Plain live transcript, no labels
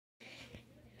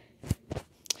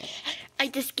I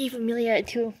just gave Amelia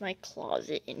two of my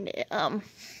closet in the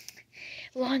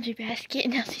laundry basket,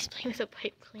 and now she's playing with a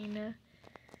pipe cleaner.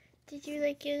 Did you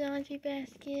like your laundry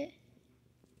basket?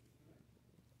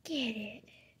 Get it.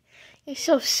 You're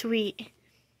so sweet.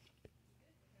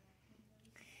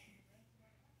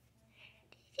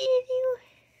 Did you?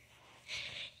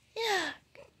 Yeah.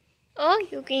 Oh,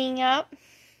 you're getting up.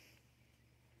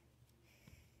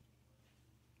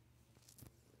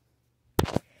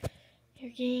 You're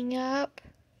getting up.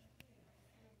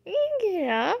 You can get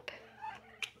up.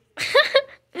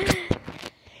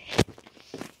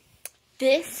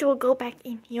 This will go back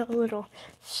in your little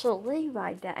sleigh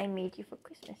ride that I made you for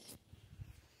Christmas.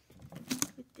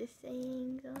 With the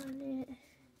sayings on it.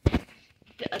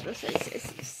 The other side says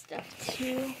some stuff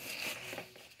too.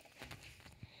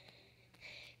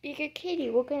 Bigger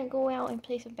Kitty, we're gonna go out and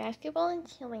play some basketball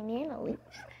until my Nana leaves.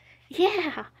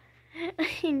 Yeah!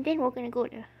 And then we're gonna go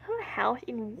to her house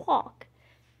and walk.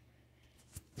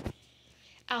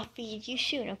 I'll feed you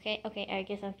soon, okay? Okay, I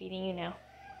guess I'm feeding you now.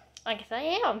 I guess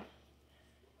I am.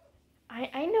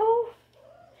 I know.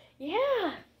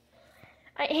 Yeah.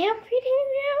 I am feeding you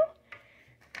now.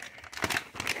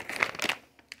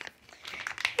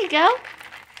 There you go.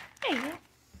 There you go.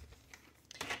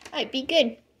 Alright, be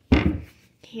good.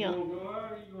 Here. You gonna go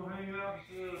out or you gonna hang out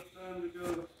until it's time to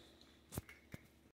go?